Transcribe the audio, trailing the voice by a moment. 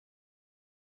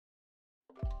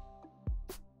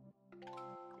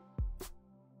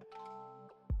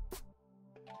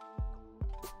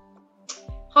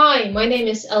Hi, my name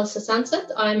is Elsa Sandset.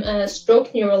 I'm a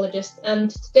stroke neurologist, and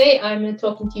today I'm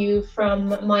talking to you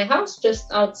from my house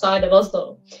just outside of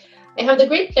Oslo. I have the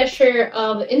great pleasure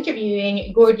of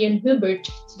interviewing Gordian Hubert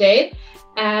today,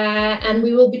 and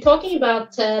we will be talking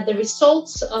about the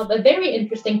results of a very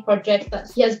interesting project that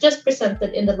he has just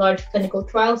presented in the large clinical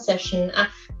trial session at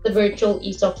the virtual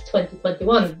ESOC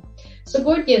 2021. So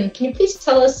Gordian, can you please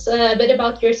tell us a bit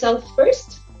about yourself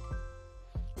first?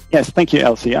 Yes, thank you,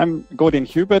 Elsie. I'm Gordian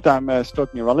Hubert. I'm a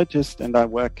stroke neurologist, and I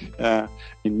work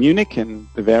in Munich, in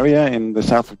Bavaria, in the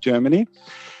south of Germany.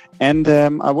 And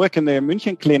I work in the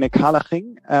München Klinik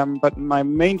Harlaching, but my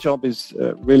main job is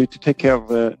really to take care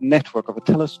of a network, of a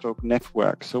telestroke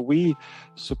network. So we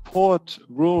support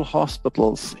rural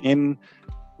hospitals in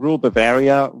rural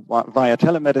Bavaria via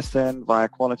telemedicine, via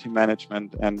quality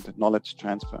management and knowledge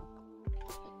transfer.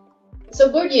 So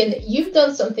Gordian, you've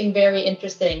done something very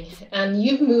interesting, and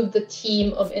you've moved the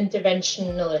team of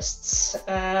interventionalists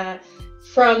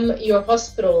from your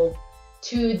hospital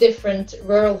to different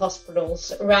rural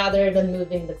hospitals rather than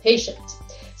moving the patient.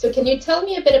 So can you tell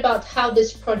me a bit about how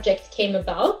this project came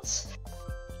about?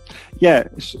 Yeah,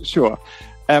 sure.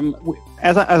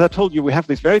 As I told you, we have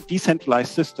this very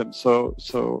decentralized system. So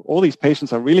all these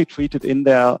patients are really treated in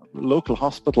their local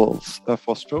hospitals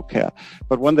for stroke care.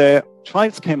 But when the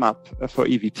trials came up for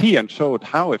EVT and showed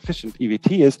how efficient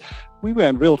EVT is, we were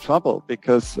in real trouble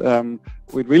because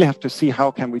we'd really have to see how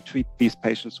can we treat these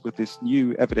patients with this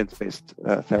new evidence-based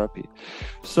therapy.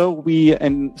 So we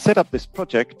set up this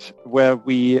project where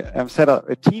we set up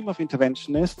a team of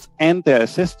interventionists and their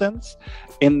assistants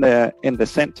in the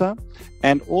center,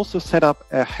 and also set up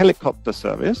a helicopter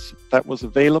service that was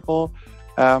available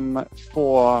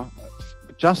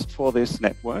just for this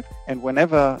network. And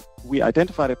whenever we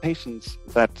identified a patient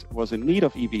that was in need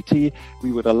of EVT,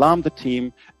 we would alarm the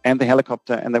team and the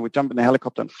helicopter, and they would jump in the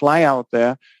helicopter and fly out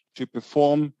there to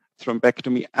perform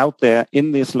thrombectomy out there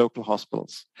in these local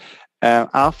hospitals.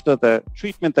 After the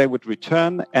treatment, they would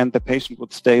return and the patient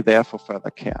would stay there for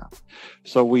further care.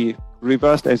 So we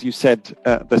reversed, as you said,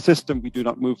 the system. We do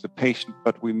not move the patient,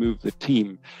 but we move the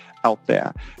team out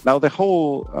there. Now, the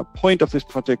whole point of this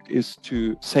project is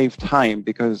to save time,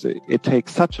 because it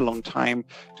takes such a long time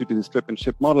to do this strip and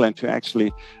ship model and to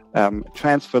actually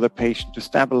transfer the patient, to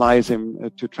stabilize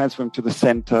him, to transfer him to the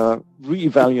center,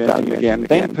 reevaluate him again,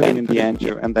 then put him in the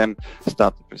angio, and then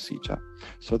start the procedure.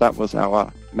 So that was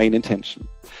our main intention.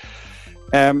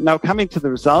 Now, coming to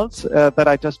the results that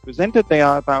I just presented, they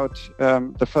are about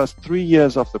the first 3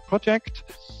 years of the project,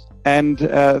 and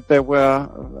there were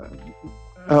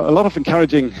a lot of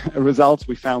encouraging results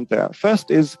we found there. First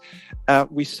is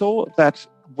we saw that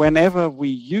whenever we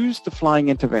used the flying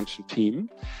intervention team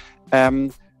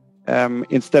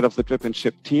instead of the drip and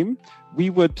ship team, we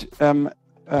would have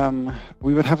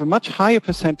a much higher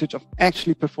percentage of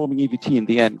actually performing EVT in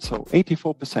the end, so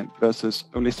 84% versus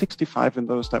only 65% in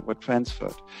those that were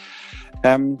transferred.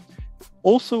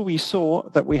 Also, we saw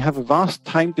that we have a vast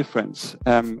time difference.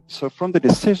 So from the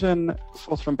decision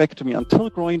for thrombectomy until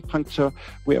groin puncture,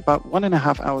 we're about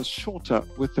 1.5 hours shorter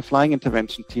with the flying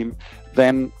intervention team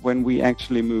than when we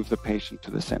actually move the patient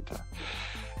to the center.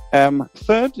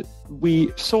 Third,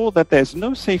 we saw that there's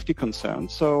no safety concern.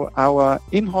 So our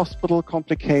in-hospital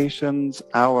complications,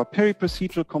 our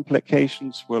peri-procedural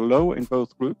complications were low in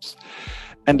both groups.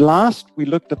 And last, we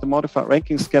looked at the modified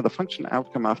ranking scale, the function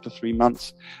outcome after 3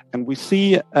 months. And we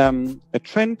see a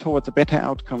trend towards a better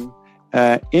outcome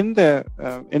in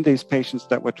these patients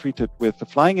that were treated with the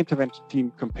flying intervention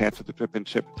team compared to the drip and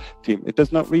ship team. It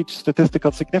does not reach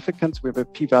statistical significance. We have a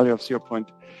p-value of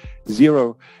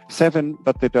 0.07,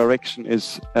 but the direction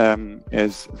is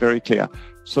very clear.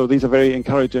 So these are very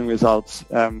encouraging results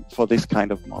for this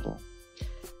kind of model.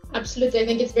 Absolutely, I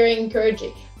think it's very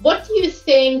encouraging. What do you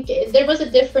think? There was a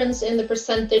difference in the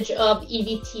percentage of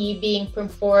EVT being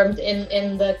performed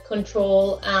in the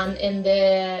control and in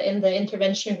the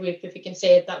intervention group, if you can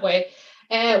say it that way.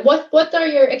 What are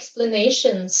your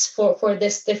explanations for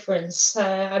this difference?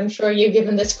 I'm sure you've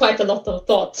given this quite a lot of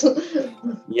thought.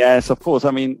 Yes, of course.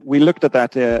 I mean, we looked at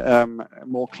that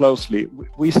more closely.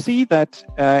 We see that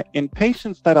in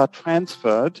patients that are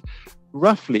transferred,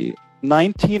 roughly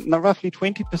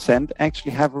 20%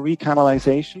 actually have a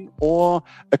recanalization or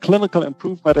a clinical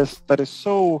improvement that is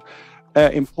so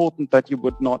important that you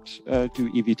would not do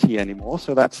EVT anymore.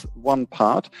 So that's one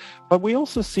part. But we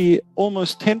also see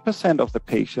almost 10% of the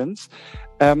patients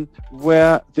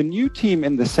where the new team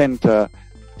in the center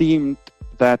deemed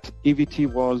that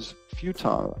EVT was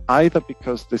futile, either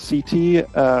because the CT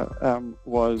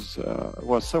was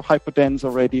so hypodense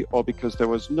already, or because there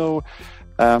was no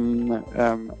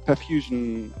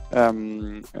perfusion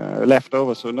left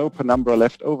over, so no penumbra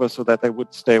left over, so that they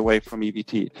would stay away from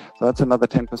EVT. So that's another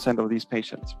 10% of these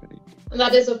patients, really. And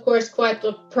that is, of course,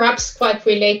 perhaps quite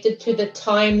related to the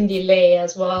time delay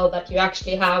as well that you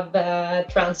actually have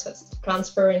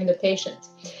transferring the patient.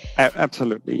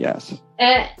 Absolutely, yes.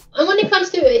 And when it comes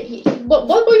to what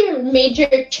were your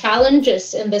major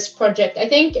challenges in this project? I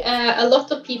think a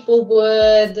lot of people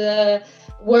would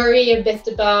worry a bit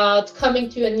about coming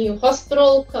to a new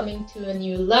hospital, coming to a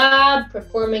new lab,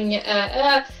 performing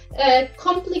a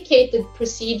complicated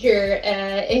procedure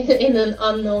in an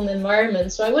unknown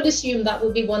environment. So I would assume that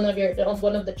would be one of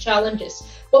the challenges.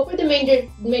 What were the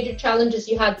major challenges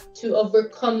you had to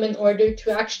overcome in order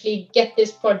to actually get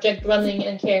this project running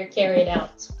and carried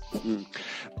out? Mm-hmm.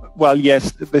 Well,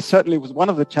 yes, this certainly was one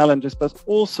of the challenges, but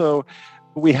also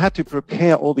we had to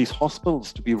prepare all these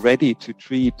hospitals to be ready to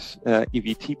treat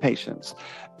EVT patients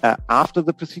after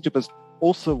the procedure, but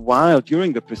also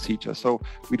during the procedure. So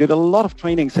we did a lot of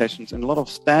training sessions and a lot of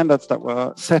standards that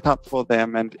were set up for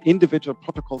them and individual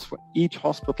protocols for each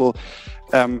hospital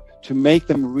to make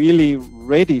them really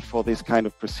ready for this kind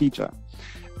of procedure.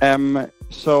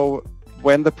 So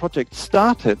when the project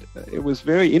started, it was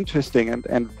very interesting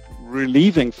and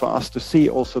relieving for us to see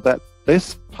also that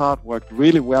this part worked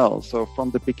really well. So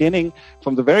from the beginning,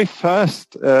 from the very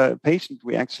first patient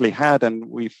we actually had and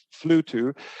we flew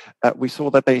to, we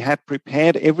saw that they had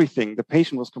prepared everything. The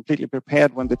patient was completely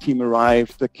prepared when the team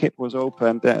arrived. The kit was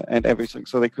opened and everything,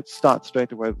 so they could start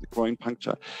straight away with the groin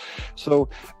puncture. So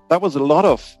that was a lot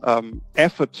of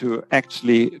effort to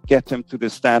actually get them to the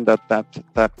standard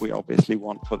that we obviously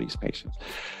want for these patients.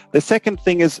 The second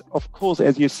thing is, of course,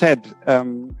 as you said,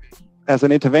 as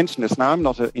an interventionist, now I'm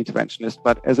not an interventionist,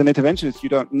 but as an interventionist, you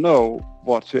don't know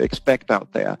what to expect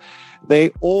out there.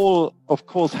 They all, of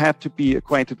course, had to be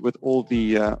acquainted with all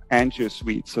the angio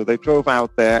suites. So they drove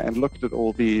out there and looked at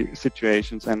all the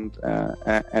situations and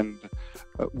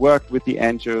worked with the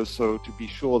angios so to be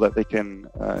sure that they can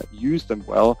use them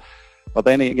well. But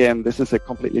then again, this is a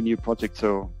completely new project,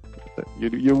 so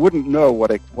you wouldn't know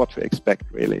what to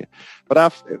expect really.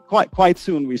 But quite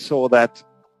soon we saw that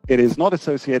it is not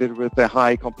associated with a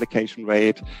high complication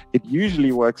rate. It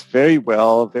usually works very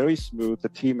well, very smooth. The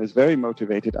team is very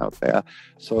motivated out there,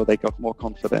 so they got more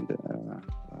confident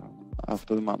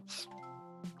after the months.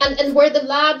 And were the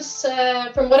labs,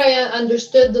 from what I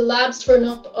understood, the labs were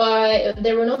not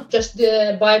just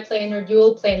the biplane or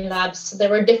dual plane labs. There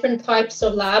were different types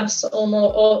of labs,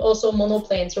 also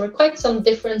monoplanes. There were quite some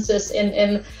differences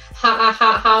in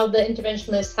how the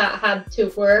interventionists had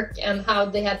to work and how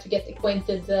they had to get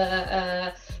acquainted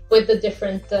with the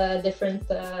different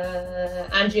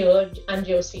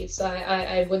angio suites,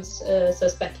 I would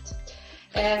suspect.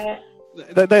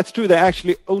 That's true. They're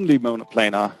actually only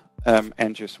monoplanar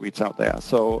angio suites out there,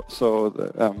 so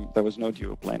there was no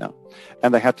dual planar,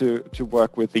 and they had to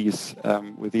work with these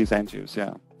angios,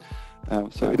 yeah.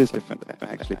 So it is different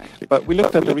actually. But we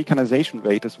looked at the recanalization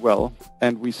rate as well,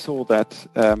 and we saw that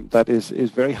that is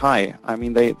very high. I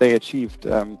mean, they achieved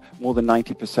more than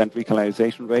 90%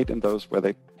 recanalization rate in those where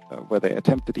they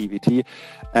attempted EVT,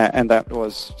 and that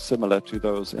was similar to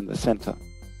those in the center.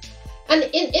 And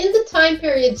in the time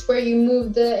periods where you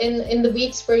moved, in the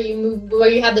weeks where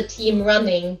you had the team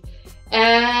running,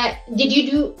 did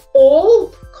you do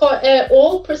all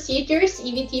procedures,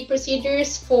 EVT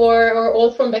procedures or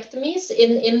all thrombectomies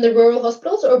in the rural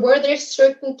hospitals, or were there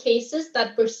certain cases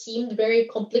that seemed very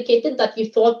complicated that you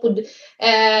thought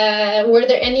were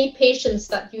there any patients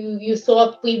that you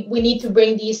thought we need to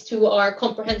bring these to our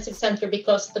comprehensive center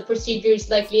because the procedure is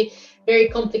likely very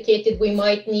complicated, we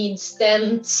might need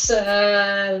stents,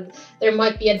 there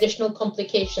might be additional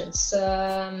complications.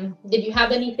 Did you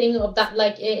have anything of that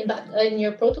like in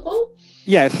your protocol?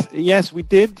 Yes, we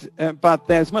did, but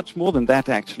there's much more than that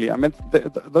actually. I mean,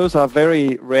 those are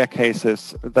very rare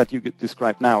cases that you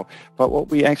described now, but what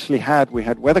we actually had, we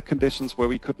had weather conditions where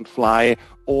we couldn't fly,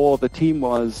 or the team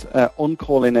was on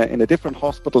call in a different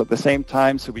hospital at the same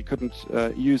time, so we couldn't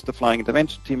use the flying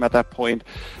intervention team at that point.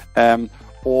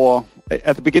 Or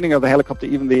at the beginning of the helicopter,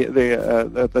 even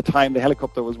the time the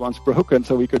helicopter was once broken,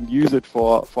 so we couldn't use it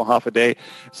for half a day.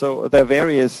 So there are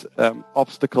various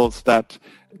obstacles that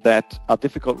are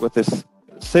difficult with this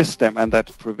system and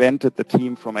that prevented the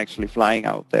team from actually flying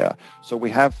out there. So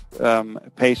we have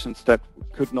patients that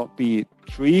could not be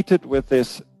treated with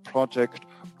this project,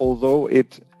 although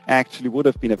it actually would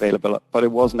have been available, but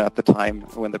it wasn't at the time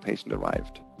when the patient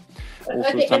arrived.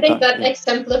 I think that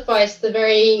exemplifies the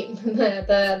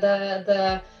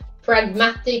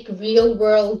pragmatic,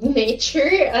 real-world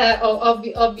nature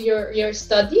of your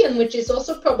study, and which is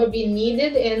also probably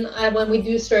needed in when we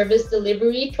do service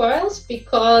delivery trials,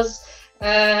 because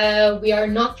we are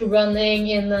not running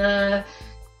in a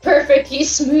perfectly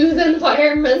smooth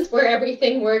environment where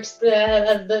everything works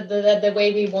the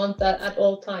way we want that at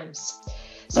all times.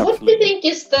 So what do you think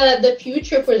is the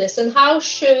future for this, and how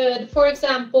should, for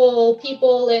example,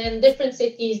 people in different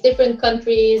cities, different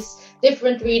countries,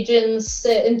 different regions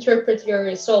interpret your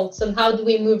results, and how do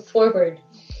we move forward?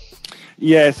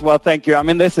 Yes, well, thank you. I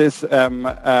mean, this is,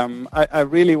 I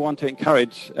really want to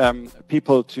encourage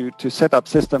people to set up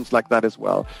systems like that as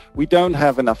well. We don't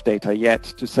have enough data yet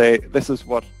to say this is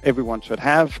what everyone should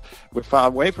have. We're far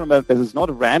away from it. This is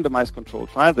not a randomized controlled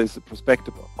trial. This is a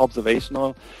prospective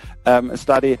observational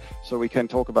study, so we can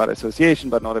talk about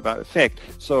association but not about effect.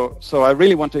 So I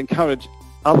really want to encourage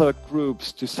other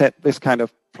groups to set this kind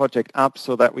of project up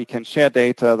so that we can share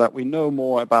data, that we know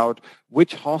more about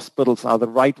which hospitals are the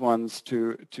right ones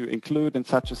to include in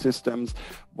such a systems.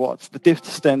 What's the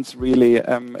distance really?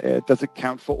 Does it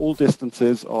count for all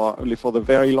distances or only for the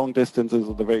very long distances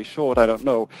or the very short? I don't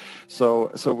know.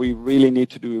 So we really need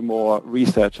to do more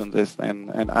research on this,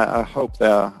 and I hope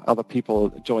there are other people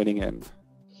joining in.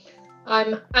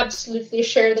 I'm absolutely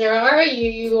sure there are.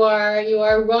 You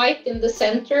are right in the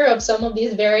center of some of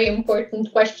these very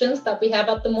important questions that we have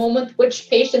at the moment. Which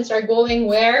patients are going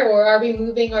where, or are we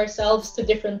moving ourselves to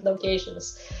different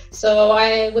locations? So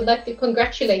I would like to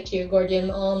congratulate you, Gordian,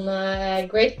 on a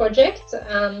great project,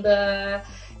 and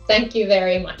thank you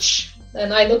very much.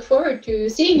 And I look forward to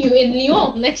seeing you in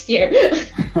Lyon next year.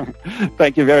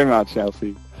 Thank you very much,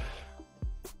 Elsie.